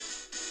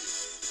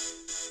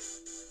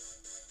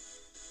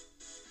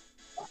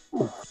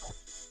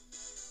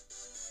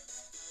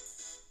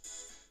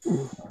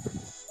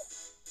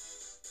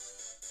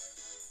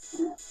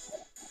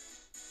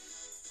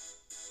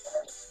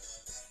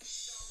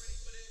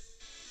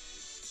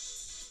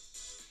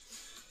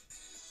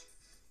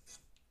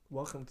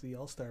Welcome to the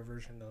All-Star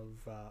version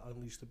of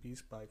Unleash the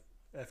Beast by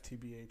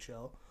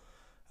FTBHL.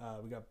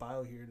 We got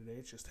Bio here today.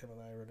 It's just him and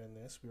I running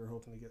this. We were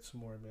hoping to get some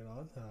more men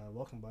on.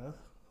 Welcome, Bio.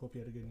 Hope you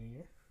had a good New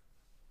Year.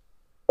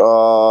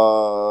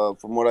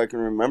 From what I can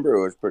remember,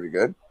 it was pretty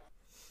good.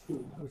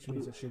 Which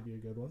means it should be a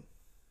good one.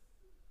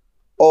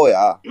 Oh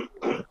yeah.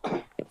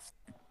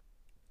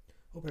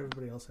 Hope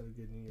everybody else had a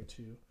good New Year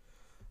too.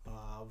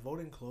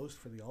 Voting closed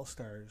for the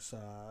All-Stars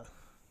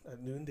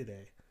at noon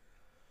today.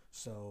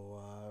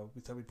 So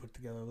we thought we'd put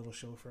together a little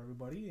show for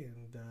everybody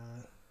and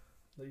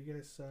let you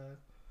guys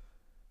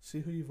see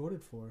who you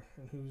voted for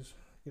and who's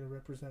going to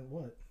represent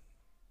what.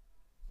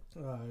 Do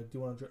you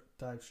want to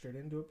dive straight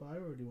into it, Bio,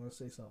 or do you want to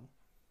say something?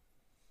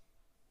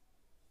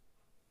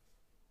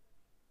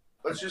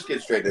 Let's just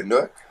get straight into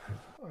it.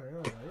 All right,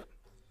 all right.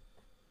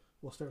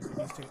 We'll start with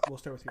the Eastern. We'll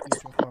start with your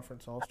Eastern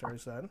Conference All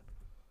Stars then.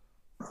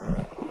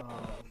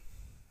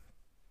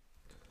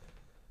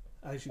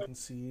 As you can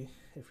see,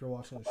 if you're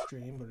watching the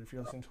stream, but if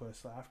you're listening to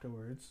us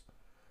afterwards,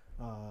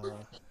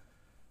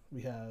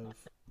 we have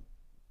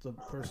the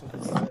person who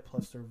made it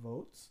plus their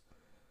votes.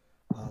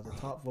 The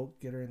top vote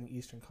getter in the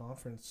Eastern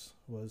Conference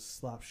was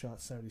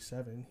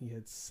Slapshot77. He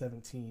had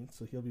 17,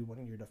 so he'll be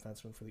winning your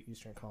defenseman for the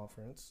Eastern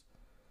Conference.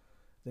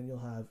 Then you'll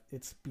have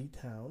It's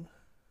B-Town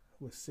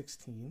with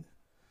 16.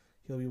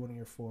 He'll be winning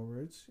your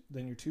forwards.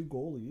 Then your two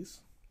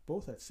goalies,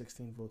 both at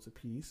 16 votes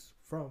apiece,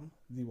 from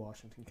the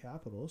Washington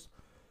Capitals,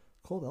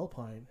 Cold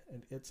Alpine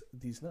and It's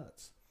These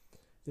Nuts.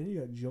 Then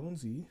you got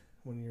Jonesy,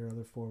 one of your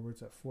other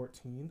forwards, at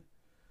 14.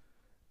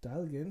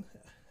 Dialigan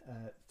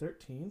at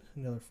 13,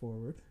 another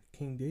forward.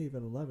 King Dave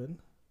at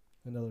 11,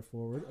 another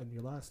forward. And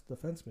your last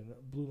defenseman,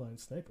 Blue Line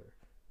Sniper,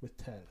 with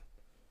 10.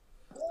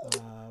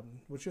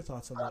 What's your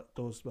thoughts on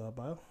those,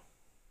 Bio?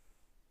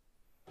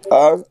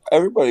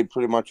 Everybody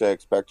pretty much I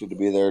expected to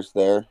be there is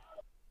there.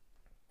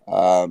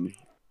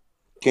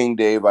 King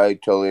Dave, I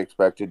totally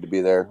expected to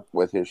be there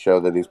with his show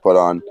that he's put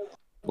on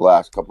the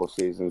last couple of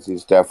seasons.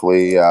 He's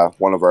definitely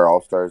one of our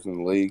all-stars in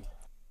the league.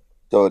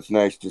 So it's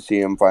nice to see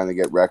him finally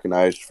get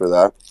recognized for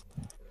that.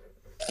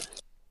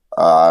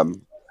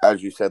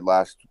 As you said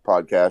last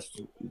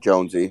podcast,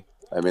 Jonesy,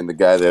 I mean, the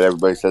guy that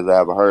everybody says I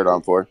have a hard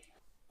on for,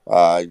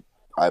 I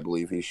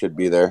believe he should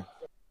be there.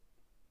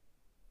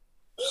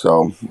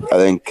 So I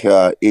think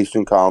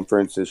Eastern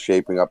Conference is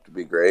shaping up to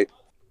be great,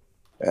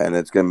 and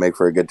it's going to make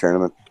for a good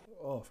tournament.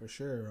 Oh, for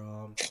sure.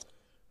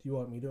 Do you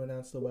want me to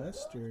announce the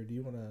West, or do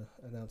you want to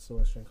announce the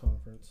Western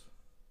Conference?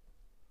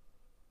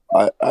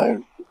 I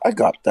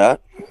got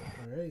that.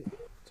 All right.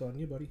 It's on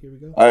you, buddy. Here we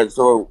go. All right,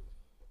 so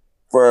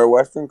for our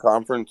Western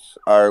Conference,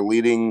 our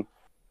leading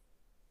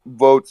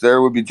votes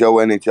there would be Joe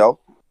NHL,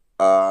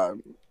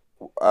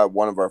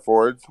 one of our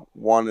forwards,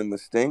 one in the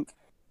stink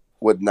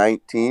with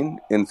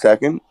 19 in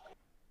second.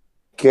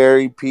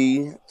 Carey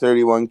P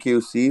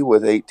 31QC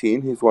with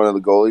 18. He's one of the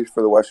goalies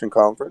for the Western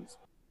Conference.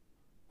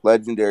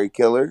 Legendary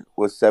Killer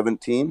with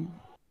 17.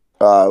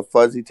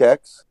 Fuzzy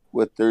Tex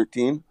with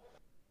 13.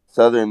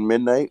 Southern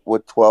Midnight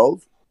with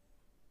 12.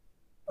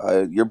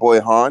 Your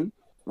boy Han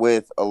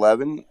with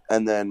 11.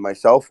 And then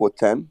myself with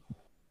 10.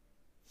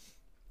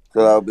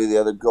 So that'll be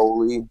the other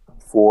goalie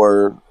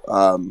for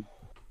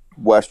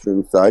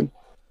Western side.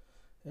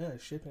 Yeah,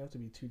 it's shaping up to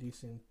be two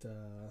decent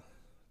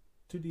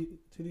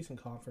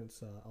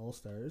conference all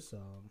stars.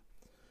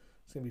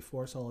 It's gonna be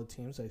four solid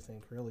teams, I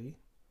think. Really,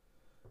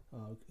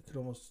 it could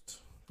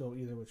almost go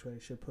either which way.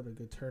 Should put a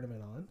good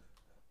tournament on.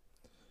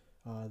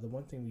 The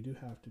one thing we do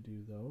have to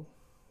do, though,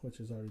 which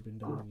has already been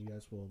done, and you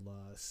guys will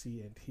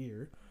see and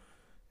hear,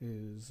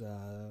 is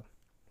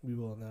we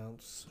will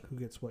announce who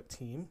gets what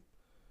team.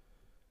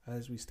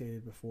 As we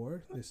stated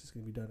before, this is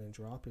going to be done in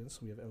drop-ins.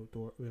 So we have an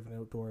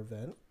outdoor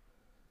event,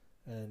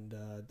 and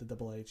the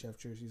IIHF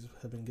jerseys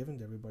have been given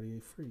to everybody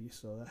free,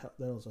 so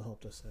that also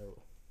helped us out.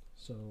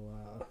 So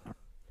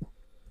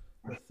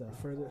with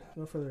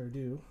no further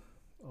ado,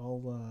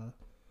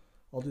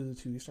 I'll do the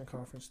two Eastern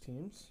Conference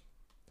teams.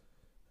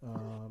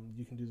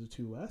 You can do the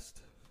two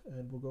West,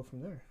 and we'll go from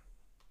there.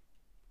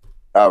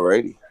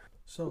 Alrighty.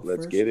 So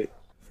let's get it.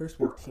 First,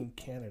 we have Team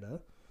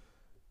Canada,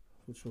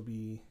 which will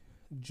be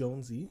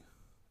Jonesy,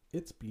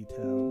 It's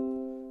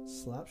B-Town,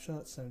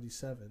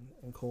 Slapshot77,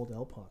 and Cold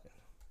Alpine.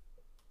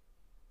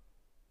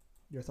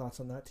 Your thoughts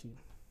on that team?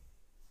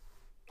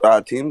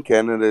 Team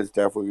Canada is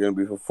definitely going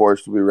to be a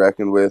force to be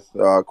reckoned with.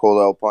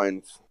 Cold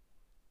Alpine's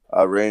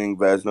reigning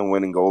Vezina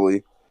winning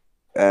goalie.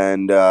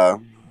 And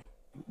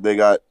they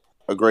got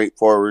a great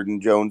forward in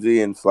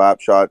Jonesy, and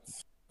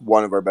Slapshot's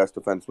one of our best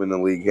defensemen in the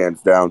league,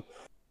 hands down.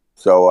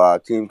 So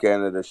Team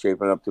Canada is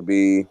shaping up to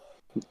be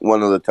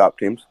one of the top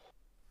teams.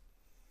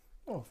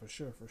 Oh, for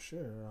sure, for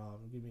sure.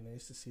 It'd be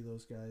nice to see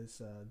those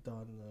guys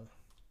don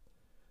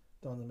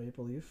the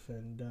maple leaf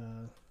and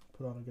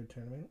put on a good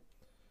tournament.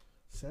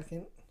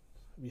 Second,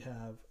 we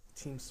have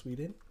Team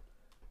Sweden.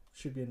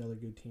 Should be another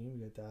good team. We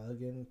got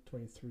Dialigan,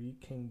 23,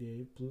 King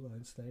Dave, Blue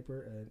Line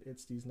Sniper, and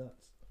It's These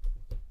Nuts.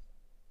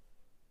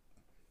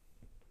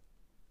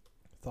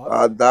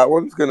 Thoughts? That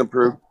one's going to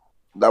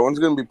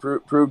be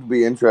proved to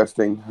be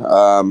interesting.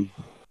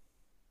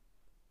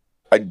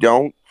 I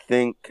don't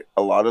think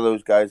a lot of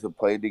those guys have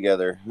played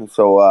together.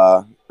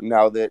 So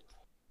now that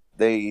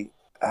they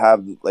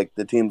have like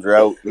the teams are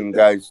out and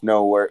guys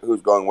know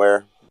who's going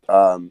where,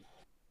 I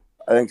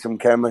think some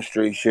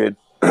chemistry should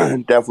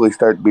definitely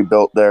start to be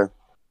built there.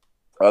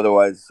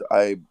 Otherwise,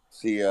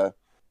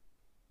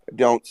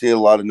 don't see a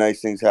lot of nice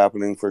things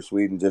happening for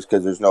Sweden just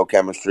because there's no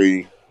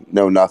chemistry,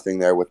 no nothing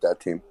there with that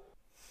team.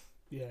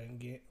 Yeah,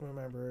 and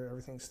remember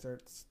everything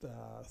starts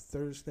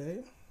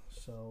Thursday,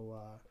 so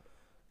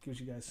gives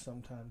you guys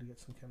some time to get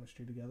some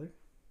chemistry together.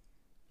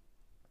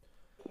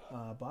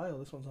 Bio,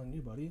 this one's on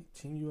you, buddy.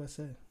 Team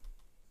USA.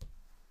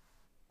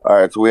 All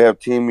right, so we have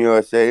Team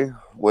USA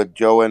with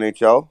Joe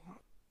NHL,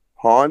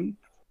 Han,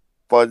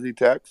 Fuzzy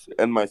Tex,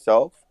 and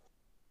myself.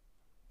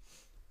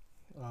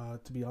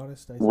 To be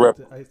honest,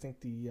 I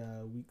think the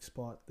weak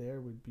spot there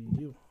would be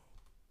you.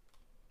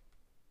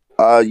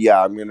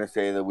 Yeah, I'm gonna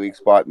say the weak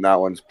spot in that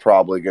one's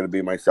probably gonna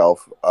be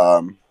myself.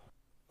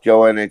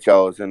 Joe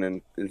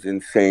NHL is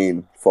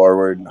insane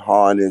forward.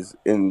 Han is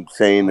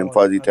insane, and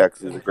Fuzzy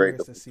Tex is a great.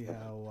 I'm curious to see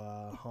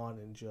how Han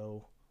and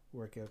Joe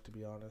work out. To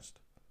be honest,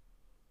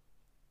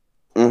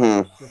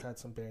 They've had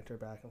some banter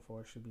back and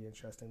forth. Should be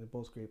interesting. They're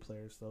both great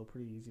players, though.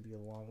 Pretty easy to get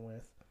along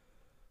with.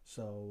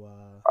 So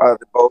they're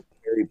both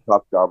very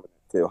puck dominant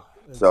too.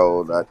 Exactly.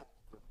 So that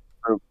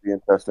proved to be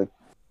interesting.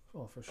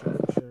 Oh, for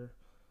sure.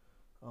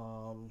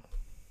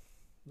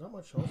 Not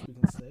much else we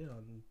can say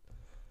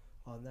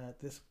on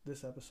that. This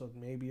episode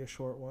may be a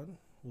short one.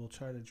 We'll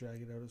try to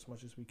drag it out as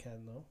much as we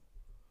can, though.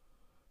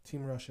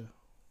 Team Russia.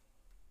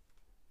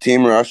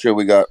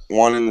 We got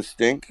one in the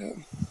stink.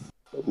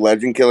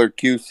 Legend Killer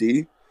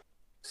QC,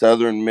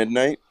 Southern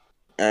Midnight,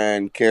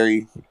 and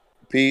Carey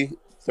P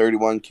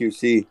 31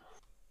 QC.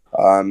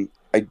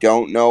 I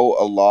don't know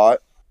a lot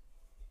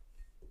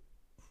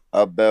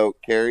about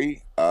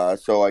Carey,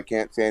 so I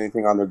can't say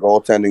anything on their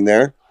goaltending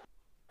there.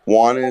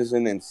 Juan is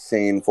an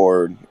insane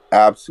forward,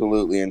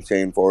 absolutely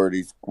insane forward.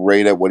 He's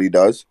great at what he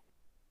does.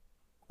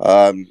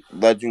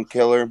 Legend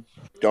Killer,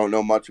 don't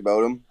know much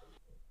about him.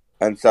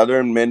 And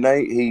Southern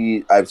Midnight,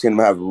 I've seen him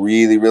have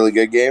really, really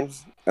good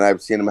games, and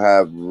I've seen him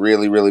have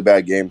really, really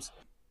bad games.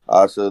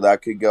 So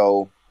that could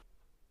go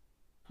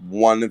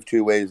one of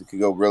two ways. It could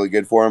go really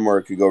good for him, or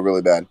it could go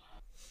really bad.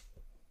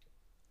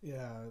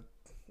 Yeah,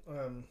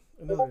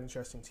 another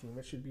interesting team.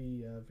 It should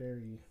be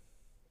very,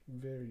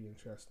 very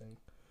interesting.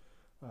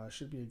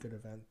 Should be a good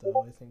event,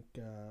 though. I think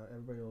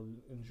everybody will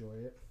enjoy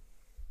it.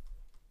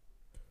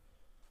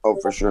 Oh,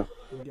 for sure.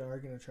 We are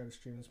going to try to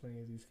stream as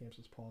many of these games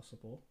as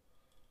possible.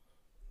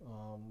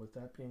 With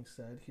that being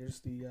said, here's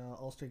the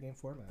All-Star Game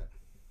format.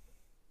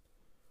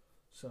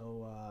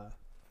 So,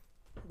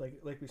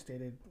 like we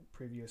stated in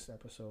previous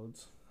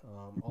episodes,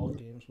 all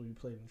games will be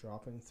played in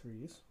drop-in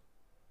threes.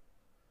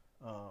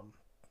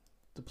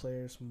 The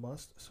players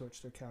must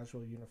switch their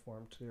casual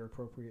uniform to their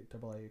appropriate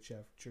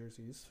IIHF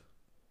jerseys.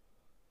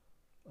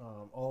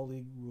 All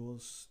league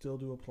rules still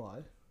do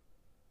apply.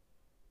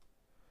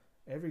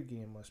 Every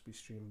game must be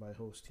streamed by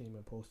host team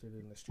and posted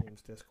in the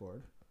stream's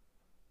Discord.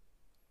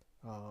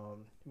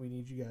 We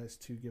need you guys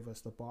to give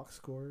us the box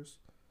scores,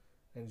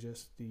 and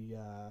just the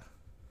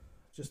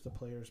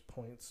players'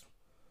 points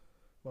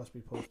must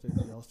be posted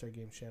in the All-Star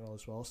Game channel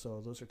as well.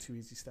 So those are two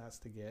easy stats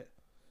to get.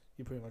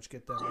 You pretty much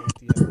get them right at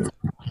the end.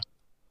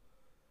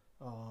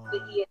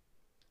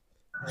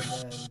 And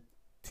then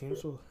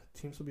teams will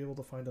be able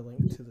to find a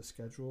link to the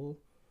schedule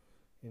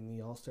in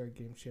the All-Star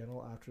Game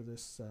channel after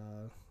this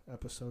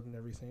episode and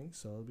everything.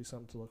 So it'll be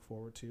something to look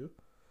forward to.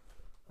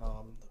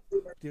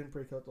 Didn't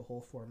break out the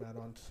whole format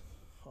on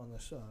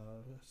this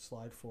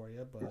slide for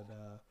you, but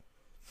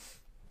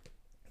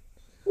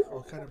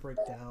I'll kind of break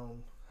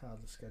down how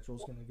the schedule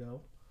is going to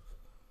go.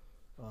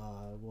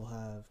 We'll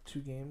have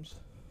 4 games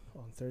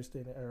on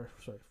Thursday.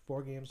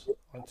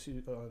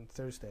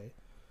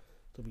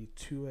 There'll be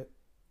 2 at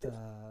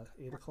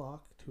 8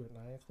 o'clock, 2 at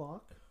 9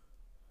 o'clock.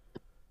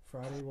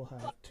 Friday we'll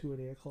have 2 at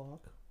 8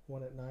 o'clock,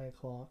 1 at 9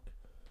 o'clock,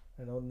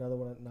 and another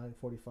one at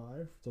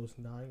 9:45. Those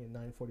 9 and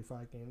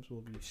 9:45 games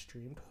will be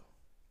streamed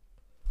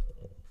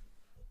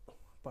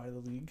by the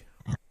league.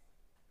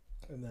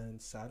 And then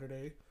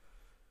Saturday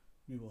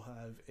we will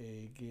have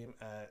a game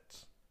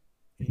at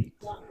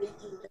 8,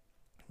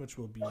 which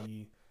will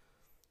be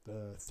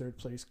the third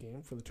place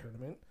game for the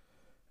tournament.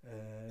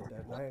 And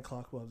at 9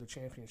 o'clock we'll have the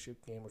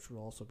championship game, which will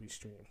also be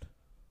streamed.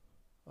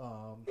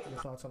 Your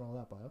thoughts on all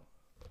that, Bio?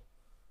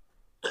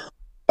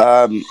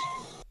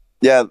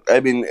 Yeah, I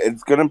mean,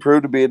 it's going to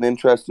prove to be an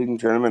interesting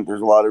tournament.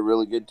 There's a lot of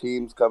really good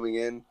teams coming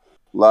in,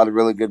 a lot of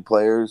really good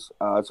players,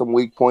 some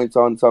weak points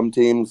on some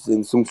teams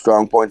and some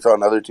strong points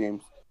on other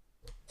teams.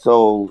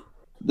 So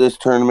this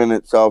tournament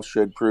itself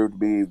should prove to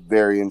be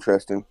very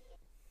interesting.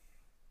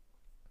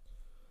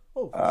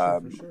 Oh,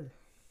 for sure.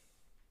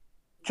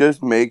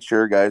 Just make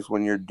sure, guys,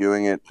 when you're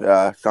doing it,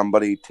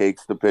 somebody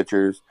takes the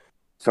pictures,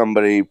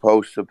 somebody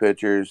posts the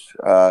pictures,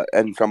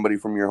 and somebody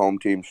from your home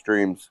team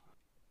streams.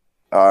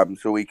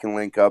 So we can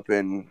link up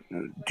and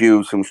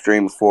do some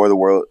streams for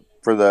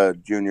the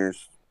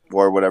juniors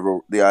or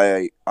whatever,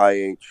 the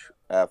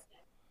IHF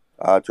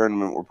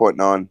tournament we're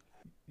putting on.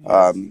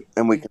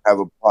 And we can have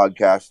a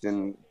podcast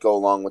and go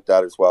along with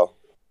that as well.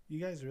 you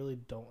guys really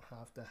don't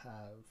have to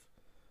have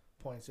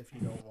points if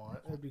you don't want.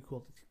 It'd be cool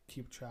to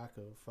keep track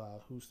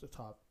of who's the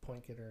top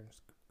point getter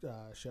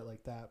and shit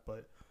like that.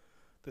 But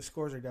the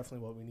scores are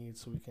definitely what we need,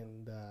 so we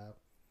can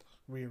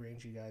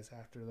rearrange you guys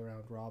after the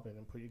round robin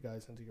and put you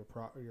guys into your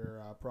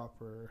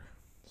proper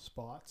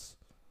spots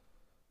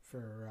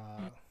for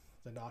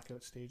the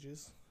knockout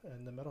stages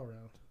and the medal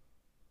round.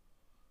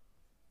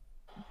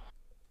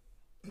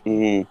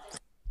 Mm-hmm.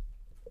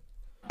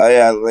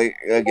 Yeah, like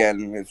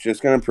again, it's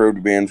just going to prove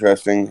to be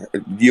interesting.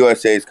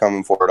 USA is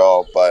coming for it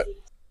all, but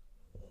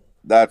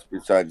that's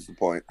besides the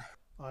point.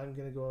 I'm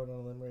gonna go out on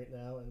a limb right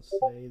now and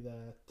say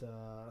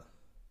that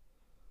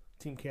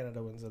Team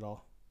Canada wins it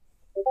all.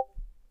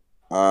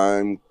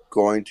 I'm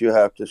going to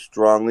have to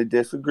strongly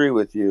disagree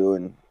with you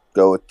and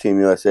go with Team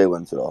USA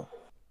wins it all.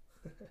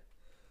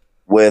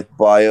 With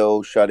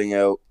Bio shutting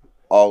out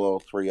all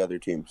 3 other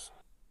teams.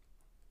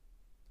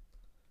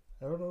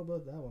 I don't know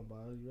about that one,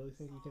 Bob. You really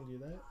think you can do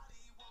that?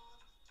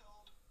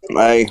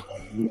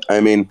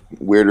 I mean,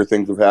 weirder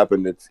things have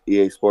happened. It's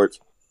EA Sports.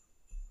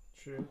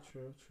 True.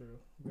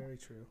 Very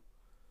true.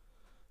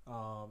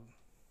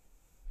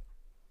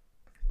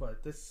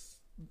 But this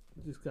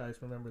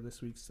guys, remember, this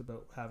week's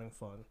about having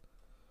fun.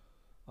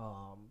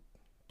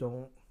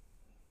 Don't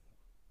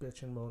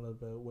bitch and moan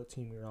about what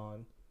team you're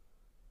on.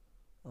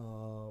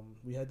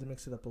 We had to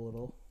mix it up a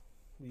little.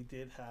 We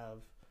did have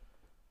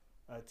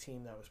a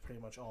team that was pretty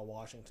much all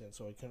Washington,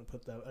 so I couldn't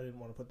put them. I didn't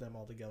want to put them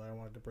all together. I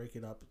wanted to break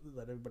it up,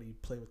 let everybody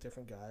play with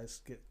different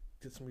guys, get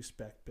some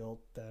respect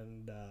built,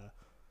 and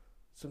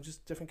some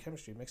just different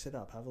chemistry. Mix it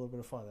up, have a little bit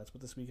of fun. That's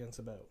what this weekend's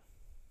about.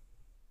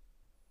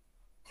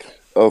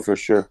 Oh, for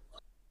sure.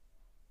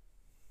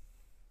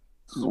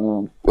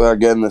 Well,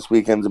 again, this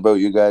weekend's about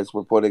you guys.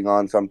 We're putting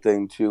on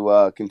something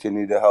to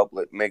continue to help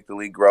make the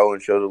league grow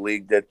and show the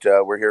league that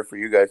we're here for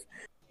you guys.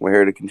 We're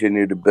here to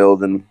continue to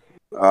build and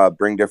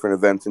bring different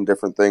events and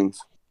different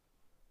things.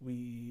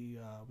 We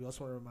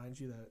also want to remind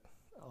you that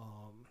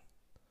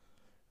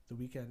the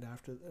weekend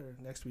after, or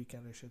next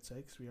weekend, I should say,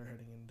 because we are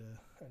heading into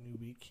a new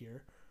week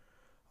here.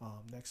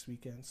 Next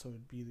weekend, so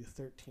it'd be the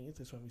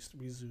 13th, is when we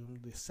resume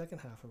the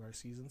second half of our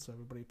season. So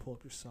everybody pull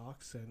up your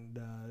socks, and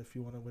if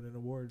you want to win an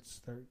award,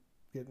 start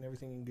getting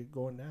everything and get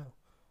going now.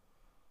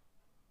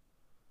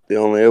 The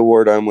only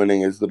award I'm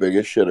winning is the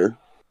biggest shitter.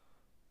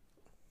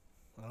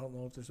 I don't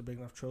know if there's a big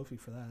enough trophy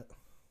for that.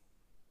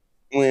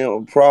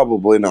 Well,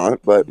 probably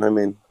not, but I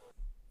mean,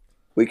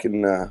 we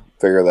can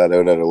figure that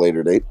out at a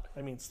later date.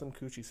 I mean, Slim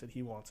Coochie said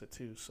he wants it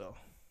too, so.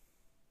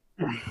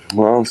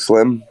 Well,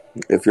 Slim,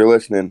 if you're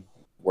listening,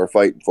 we're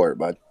fighting for it,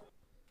 bud.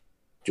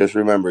 Just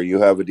remember,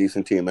 you have a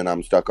decent team, and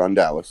I'm stuck on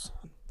Dallas.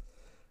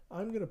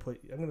 I'm gonna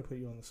put you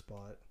on the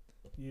spot.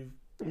 You've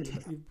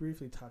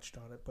briefly touched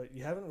on it, but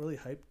you haven't really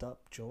hyped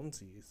up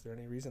Jonesy. Is there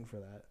any reason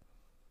for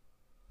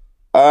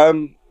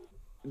that?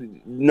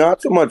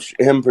 Not so much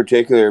him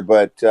particular,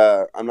 but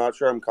I'm not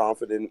sure I'm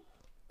confident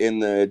in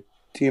the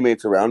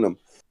teammates around him.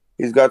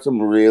 He's got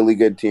some really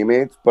good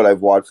teammates, but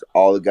I've watched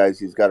all the guys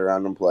he's got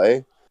around him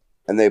play,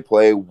 and they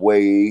play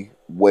way,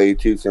 way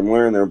too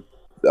similar, and they're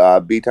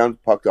B-Town's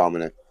puck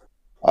dominant.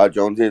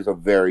 Jonesy is a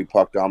very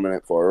puck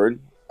dominant forward.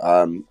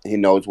 He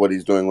knows what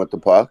he's doing with the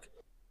puck,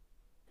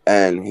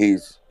 and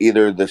he's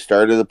either the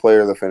start of the play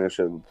or the finish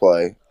of the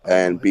play.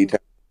 And B-Town,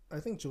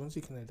 I think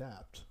Jonesy can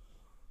adapt.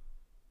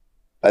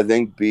 I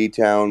think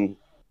B-Town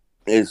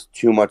is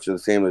too much of the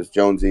same as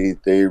Jonesy.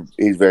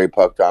 He's very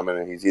puck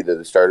dominant. He's either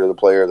the start of the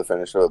play or the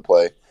finish of the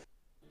play,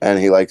 and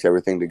he likes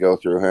everything to go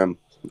through him.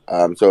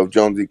 So if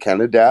Jonesy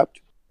can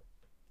adapt,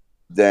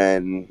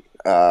 then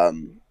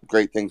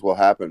great things will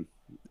happen.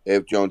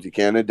 If Jonesy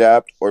can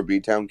adapt or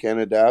B-Town can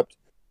adapt,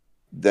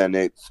 then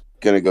it's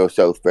going to go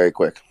south very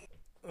quick.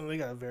 And they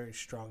got a very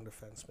strong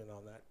defenseman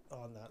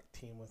on that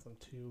team with them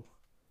too.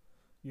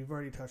 You've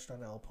already touched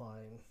on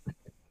Alpine.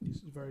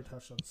 You've already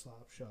touched on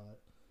Slapshot.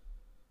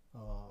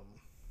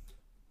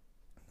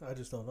 I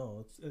just don't know.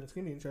 It's going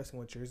to be interesting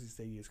what jerseys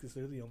they use, because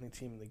they're the only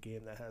team in the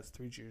game that has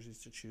 3 jerseys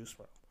to choose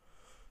from.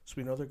 So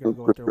we know they're going to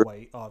go with their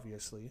white,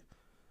 obviously.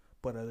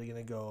 But are they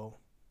going to go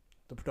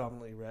the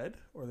predominantly red,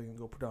 or are they going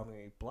to go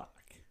predominantly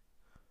black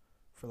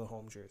for the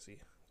home jersey?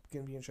 It's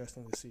going to be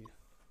interesting to see.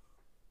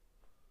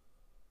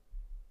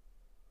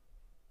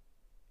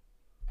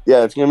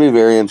 Yeah, it's going to be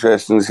very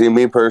interesting to see.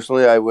 Me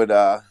personally, I would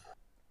go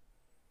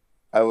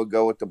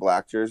with the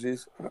black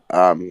jerseys,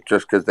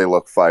 just because they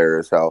look fire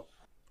as hell.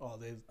 Oh,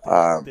 they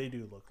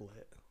do look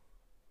lit.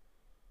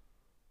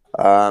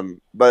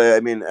 But I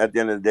mean, at the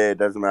end of the day, it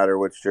doesn't matter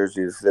which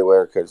jerseys they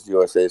wear, because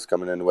USA is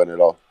coming in to win it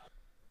all.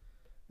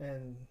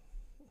 And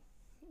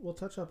we'll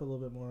touch up a little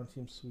bit more on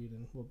Team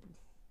Sweden.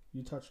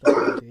 You touched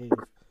on Dave.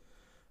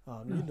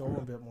 You know him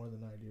a bit more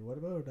than I do. What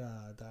about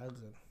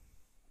Dialgson?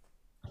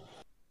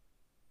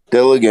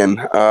 Dilligan.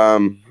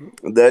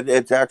 That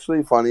it's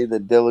actually funny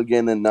that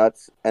Dilligan and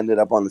Nuts ended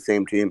up on the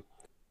same team.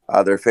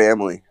 They're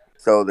family,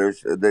 so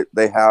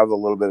they have a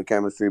little bit of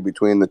chemistry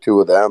between the two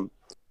of them.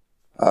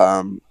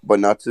 But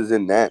Nuts is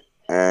in net,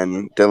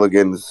 and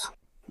Dilligan's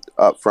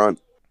up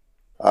front.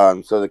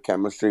 So the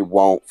chemistry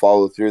won't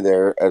follow through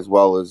there as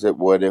well as it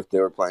would if they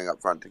were playing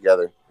up front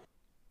together.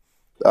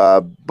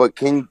 Yeah. But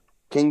King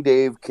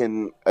Dave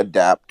can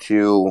adapt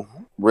to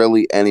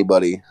really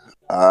anybody.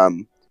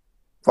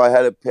 If I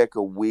had to pick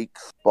a weak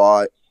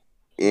spot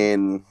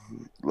in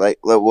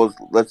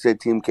let's say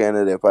Team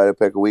Canada, if I had to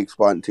pick a weak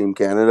spot in Team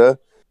Canada,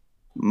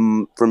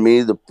 for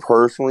me, the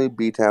personally,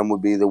 B-Town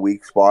would be the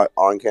weak spot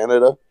on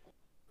Canada.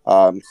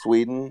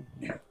 Sweden,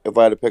 if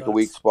I had to pick a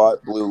weak Nuts.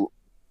 spot, blue.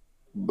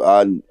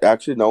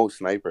 Actually, no,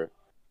 Sniper.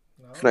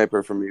 No.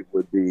 Sniper for me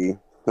would be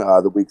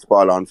the weak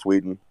spot on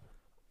Sweden.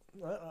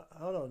 I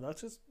don't know.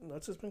 Nuts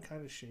has been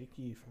kind of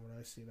shaky from what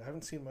I've seen. I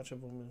haven't seen much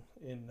of him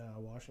in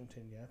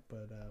Washington yet,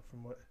 but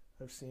from what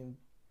I've seen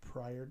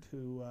prior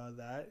to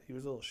that, he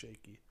was a little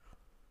shaky.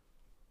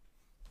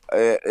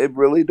 It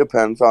really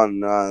depends on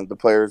the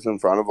players in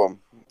front of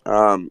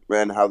him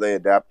and how they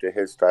adapt to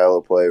his style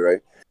of play,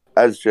 right?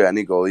 As to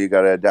any goal, you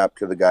got to adapt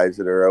to the guys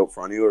that are out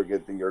front of you, or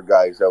get your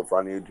guys out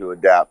front of you to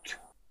adapt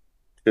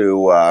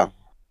to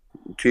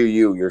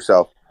you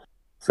yourself.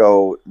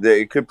 So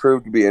it could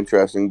prove to be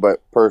interesting,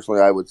 but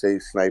personally, I would say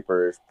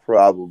Sniper is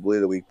probably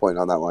the weak point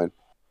on that line.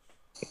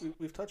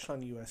 We've touched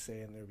on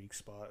USA and their weak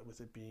spot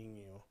with it being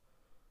you.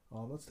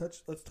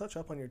 Let's touch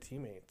up on your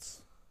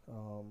teammates.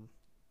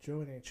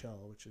 Joe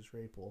NHL, which is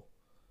Rapel.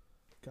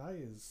 Guy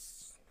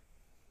is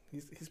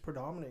he's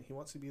predominant. He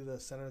wants to be the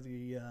center of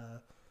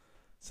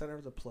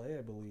the play,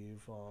 I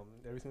believe.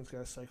 Everything's got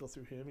to cycle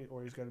through him,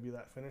 or he's got to be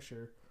that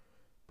finisher.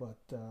 But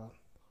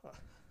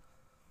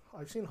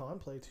I've seen Han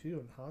play too,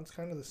 and Han's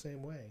kind of the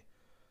same way.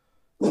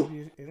 It'll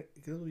be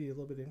a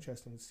little bit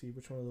interesting to see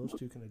which one of those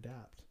two can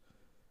adapt.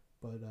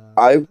 But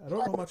I I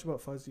don't know much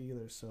about Fuzzy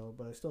either,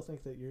 but I still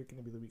think that you're going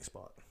to be the weak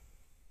spot.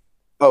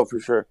 Oh, for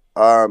sure.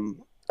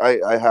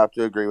 I have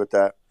to agree with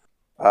that.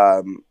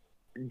 Um,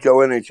 Joe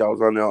NHL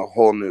is on a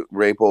whole new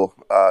Rapel.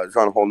 Is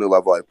on a whole new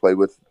level. I played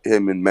with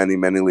him in many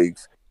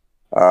leagues,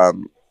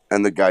 and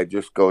the guy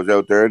just goes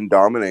out there and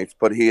dominates.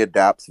 But he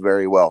adapts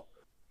very well.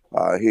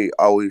 He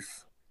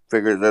always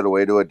figures out a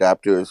way to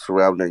adapt to his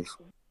surroundings.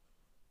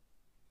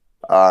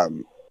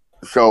 Um,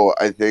 so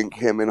I think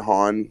him and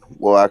Han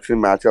will actually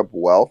match up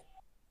well.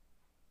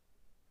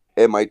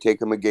 It might take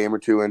them a game or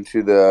two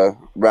into the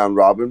round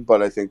robin,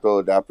 but I think they'll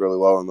adapt really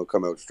well and they'll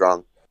come out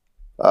strong.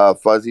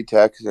 Fuzzy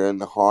Tex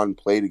and Han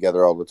play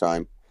together all the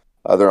time.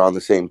 They're on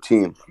the same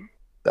team.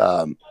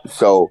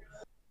 So,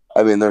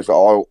 I mean, there's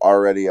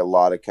already a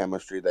lot of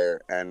chemistry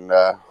there. And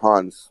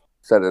Hans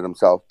said it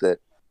himself that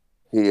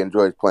he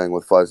enjoys playing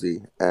with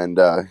Fuzzy, and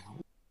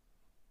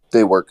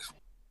they work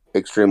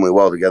extremely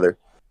well together.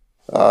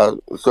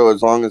 So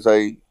as long as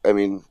I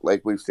mean,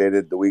 like we've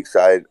stated, the weak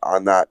side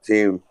on that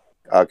team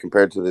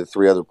compared to the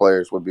three other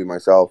players would be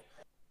myself.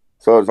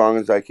 So as long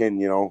as I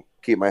can,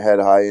 keep my head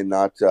high and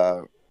not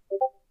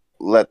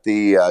let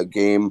the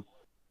game,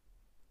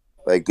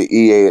 like the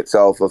EA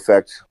itself,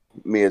 affect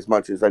me as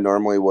much as I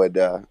normally would,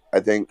 I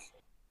think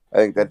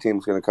that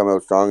team's going to come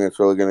out strong. It's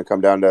really going to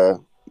come down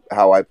to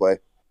how I play.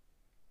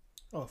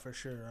 Oh, for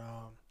sure.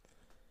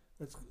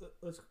 Let's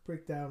let's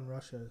break down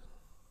Russia.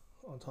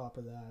 On top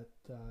of that,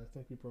 I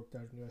think we broke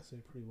down USA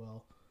pretty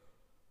well.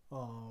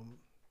 Um,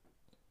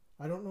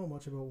 I don't know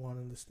much about Juan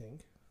in the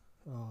Stink.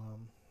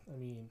 I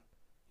mean,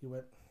 he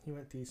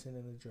went decent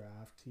in the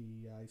draft.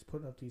 He's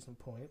putting up decent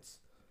points.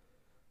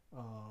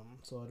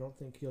 So I don't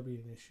think he'll be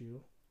an issue.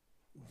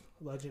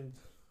 Legend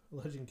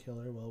legend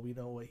killer. Well, we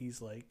know what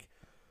he's like.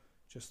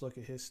 Just look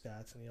at his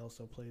stats, and he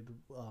also played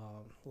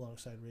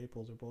alongside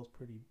Rapel. They're both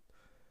pretty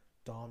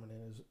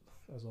dominant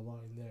as a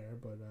line there,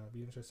 but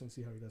be interesting to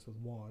see how he does with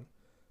Juan.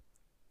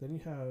 Then you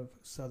have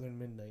Southern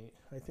Midnight.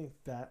 I think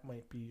that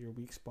might be your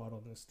weak spot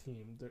on this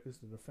team. There is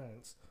the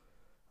defense.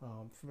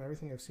 From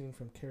everything I've seen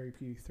from Carey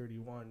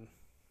P31,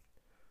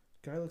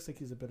 guy looks like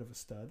he's a bit of a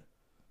stud.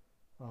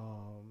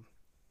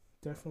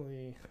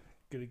 Definitely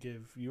going to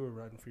give you a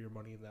run for your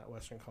money in that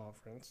Western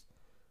Conference.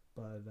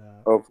 But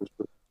Oh, for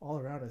sure. all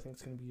around, I think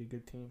it's going to be a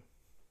good team.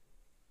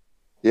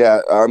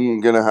 Yeah,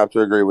 I'm going to have to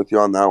agree with you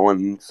on that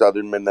one.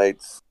 Southern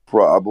Midnight's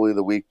probably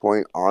the weak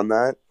point on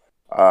that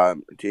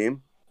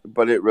team,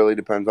 but it really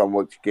depends on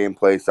which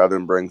gameplay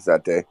Southern brings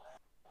that day.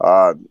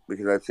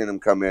 Because I've seen him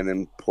come in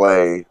and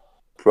play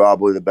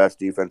probably the best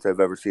defense I've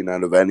ever seen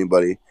out of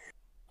anybody.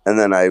 And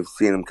then I've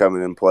seen him come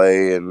in and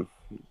play, and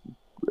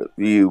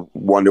you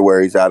wonder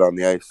where he's at on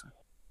the ice.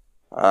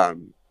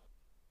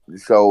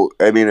 So,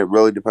 I mean, it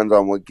really depends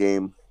on what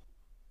game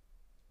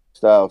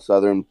style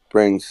Southern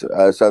brings.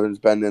 Southern's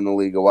been in the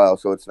league a while,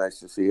 so it's nice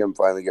to see him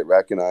finally get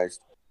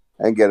recognized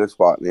and get a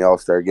spot in the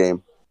All-Star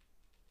game.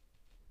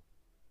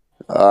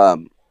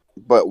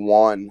 But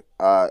Juan,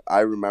 I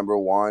remember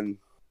Juan.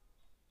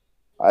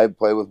 I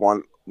played with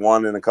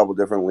Juan in a couple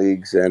different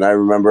leagues, and I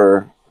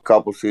remember a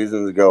couple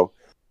seasons ago,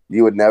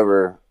 you would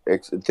never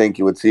think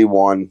you would see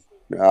Juan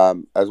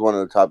as one of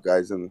the top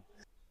guys in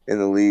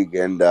the league,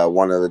 and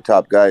one of the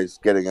top guys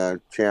getting a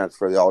chance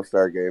for the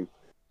All-Star game.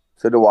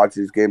 So to watch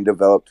his game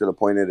develop to the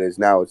point it is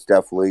now, it's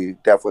definitely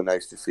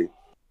nice to see.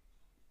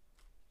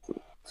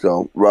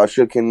 So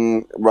Russia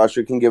can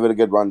give it a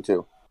good run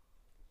too.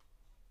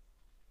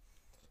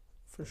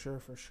 For sure,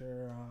 for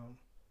sure.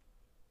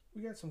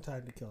 We got some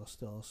time to kill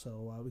still,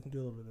 so we can do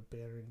a little bit of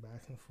bantering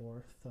back and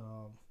forth.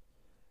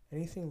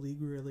 Anything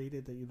league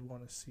related that you'd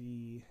want to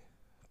see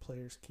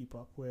players keep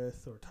up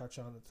with or touch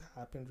on that's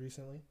happened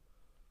recently?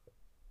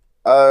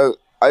 I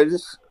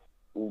just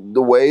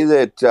the way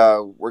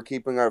that we're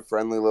keeping our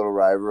friendly little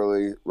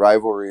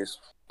rivalries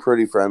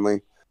pretty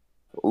friendly.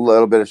 A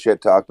little bit of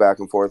shit talk back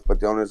and forth,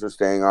 but the owners are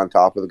staying on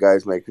top of the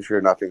guys, making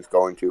sure nothing's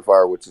going too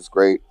far, which is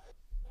great,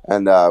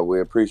 and we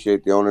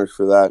appreciate the owners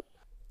for that.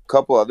 A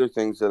couple other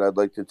things that I'd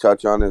like to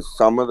touch on is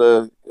some of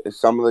the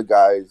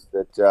guys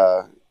that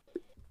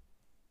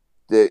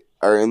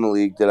are in the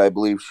league that I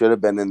believe should have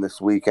been in this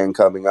weekend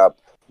coming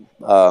up,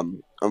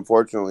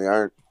 unfortunately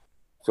aren't.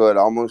 So it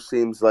almost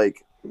seems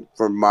like,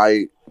 from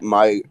my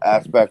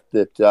aspect,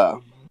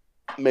 that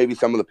maybe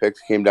some of the picks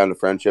came down to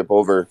friendship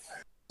over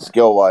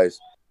skill wise,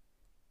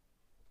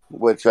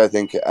 which I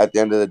think at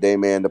the end of the day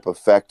may end up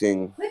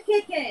affecting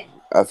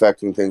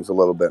things a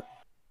little bit.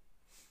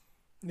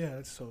 Yeah,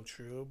 that's so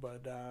true,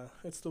 but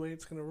it's the way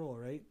it's gonna roll,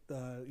 right?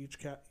 Each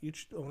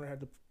owner had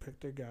to pick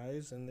their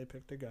guys, and they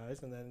picked their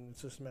guys, and then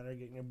it's just a matter of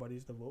getting your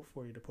buddies to vote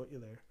for you to put you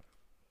there.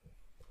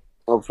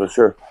 Oh, for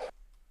sure,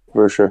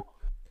 for sure.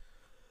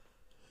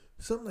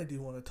 Something I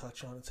do want to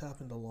touch on. It's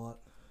happened a lot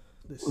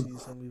this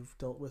season. We've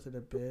dealt with it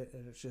a bit,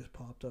 and it's just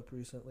popped up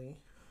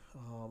recently.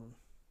 Um,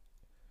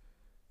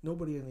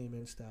 Nobody in the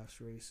admin staff's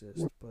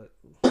racist, but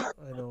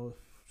I know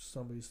if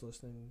somebody's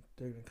listening,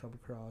 they're gonna come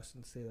across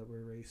and say that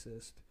we're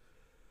racist.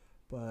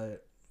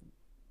 But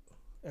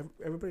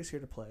everybody's here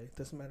to play. It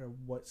doesn't matter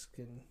what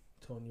skin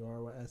tone you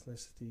are, what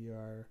ethnicity you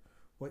are,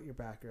 what your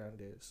background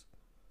is.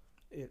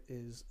 It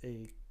is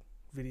a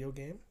video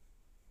game.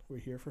 We're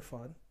here for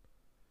fun.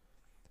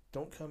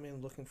 Don't come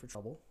in looking for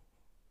trouble.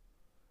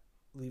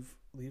 Leave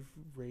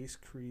race,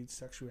 creed,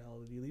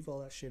 sexuality, leave all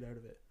that shit out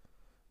of it.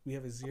 We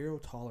have a zero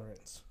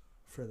tolerance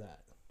for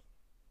that.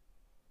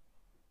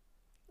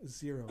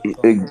 Zero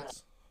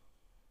tolerance.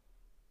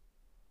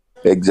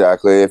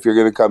 Exactly. If you're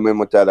going to come in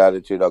with that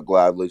attitude, I'll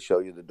gladly show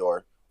you the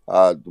door.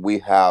 We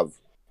have,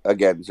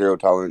 again, zero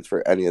tolerance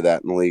for any of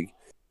that in the league.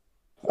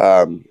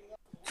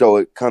 So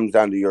it comes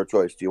down to your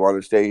choice. Do you want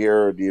to stay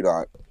here or do you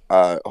not?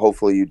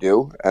 Hopefully you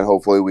do, and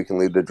hopefully we can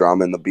leave the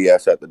drama and the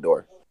BS at the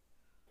door.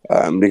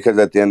 Because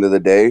at the end of the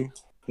day,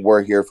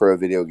 we're here for a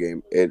video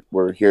game.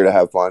 We're here to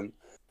have fun,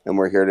 and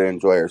we're here to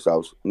enjoy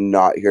ourselves.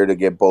 Not here to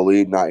get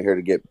bullied, not here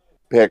to get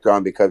picked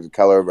on because of the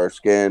color of our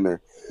skin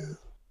or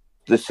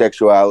the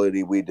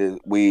sexuality we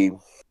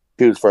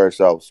choose for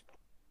ourselves.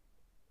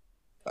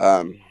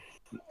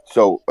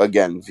 So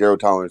again, zero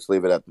tolerance.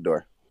 Leave it at the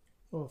door.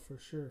 Oh, for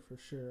sure, for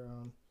sure.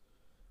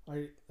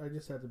 I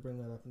just had to bring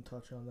that up and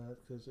touch on that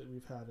because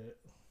we've had it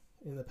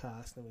in the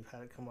past and we've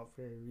had it come up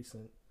very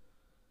recent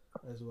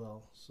as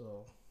well.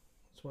 So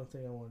it's one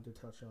thing I wanted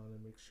to touch on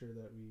and make sure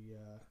that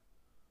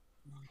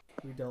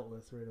we dealt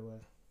with right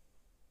away.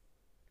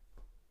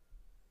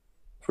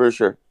 For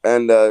sure.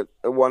 And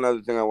one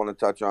other thing I want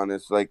to touch on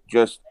is I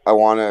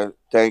want to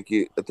thank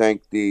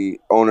the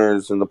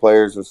owners and the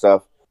players and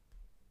stuff.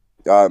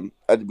 At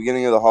the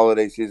beginning of the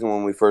holiday season,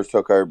 when we first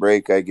took our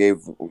break, I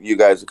gave you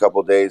guys a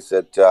couple days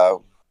that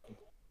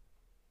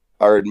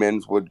our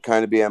admins would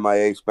kind of be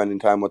MIA, spending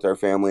time with our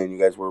family, and you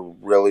guys were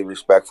really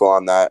respectful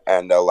on that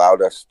and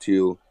allowed us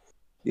to,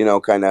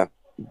 kind of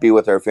be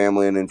with our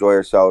family and enjoy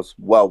ourselves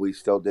while we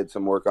still did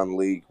some work on the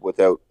league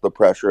without the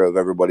pressure of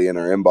everybody in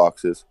our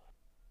inboxes.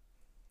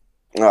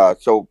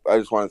 So I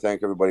just want to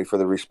thank everybody for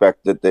the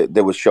respect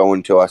that was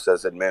shown to us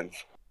as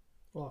admins.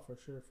 Oh, for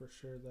sure, for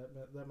sure.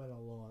 That meant a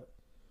lot.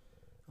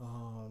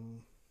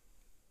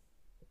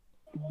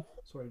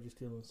 Sorry, just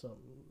dealing with some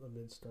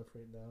admin stuff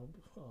right now.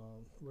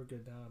 We're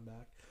good now. I'm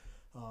back.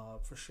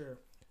 For sure.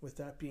 With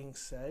that being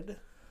said,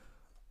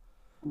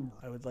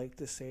 I would like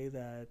to say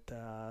that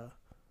the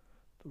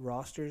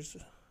rosters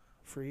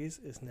freeze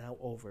is now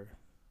over.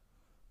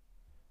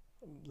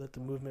 Let the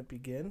movement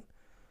begin.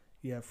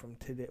 You have from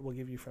today. We'll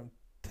give you from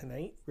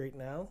tonight, right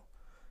now,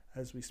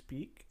 as we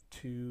speak,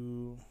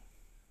 to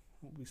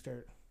we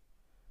start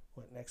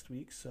next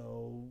week.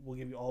 So we'll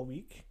give you all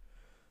week.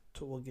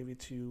 We'll give you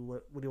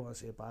to what do you want to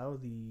say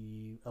about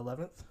the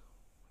 11th,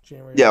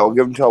 January? Yeah, we'll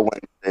give them till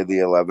Wednesday the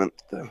 11th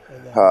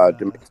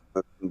to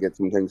get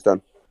some things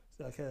done.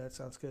 Okay, that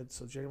sounds good.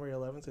 So January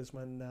 11th is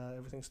when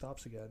everything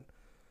stops again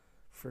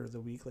for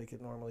the week, like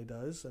it normally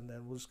does, and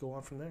then we'll just go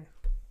on from there.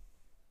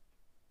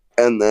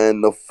 And then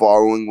the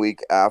following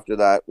week after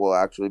that will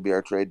actually be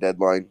our trade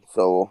deadline.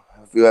 So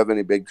if you have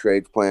any big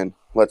trades planned,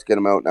 let's get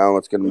them out now.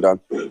 Let's get them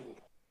done.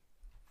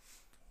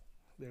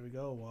 There we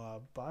go.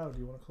 Bio, do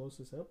you want to close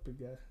this out, big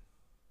guy?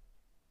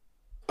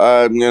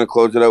 I'm going to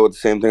close it out with the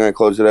same thing I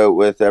close it out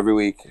with every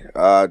week.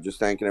 Just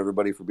thanking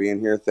everybody for being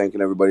here.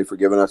 Thanking everybody for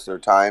giving us their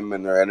time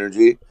and their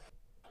energy.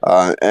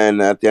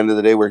 And at the end of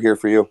the day, we're here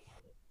for you.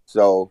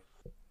 So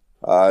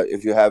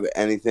if you have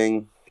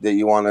anything that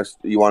you want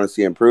to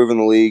see improve in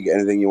the league,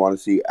 anything you want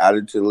to see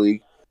added to the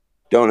league,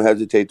 don't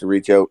hesitate to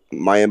reach out.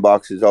 My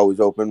inbox is always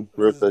open.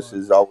 Rufus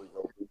is always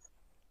open.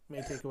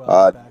 May take a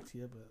while to get back to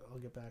you, but I'll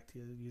get back to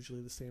you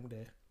usually the same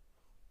day.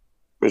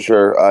 For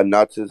sure.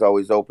 Nuts is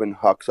always open.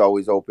 Huck's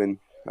always open.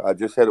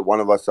 Just hit one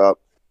of us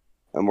up,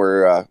 and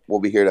we'll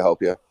be here to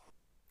help you.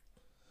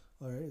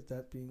 All right.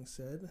 That being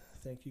said,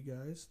 thank you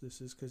guys.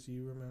 This is 'Cause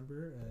You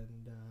Remember,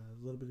 and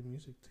a little bit of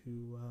music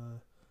to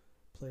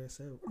play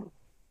us out.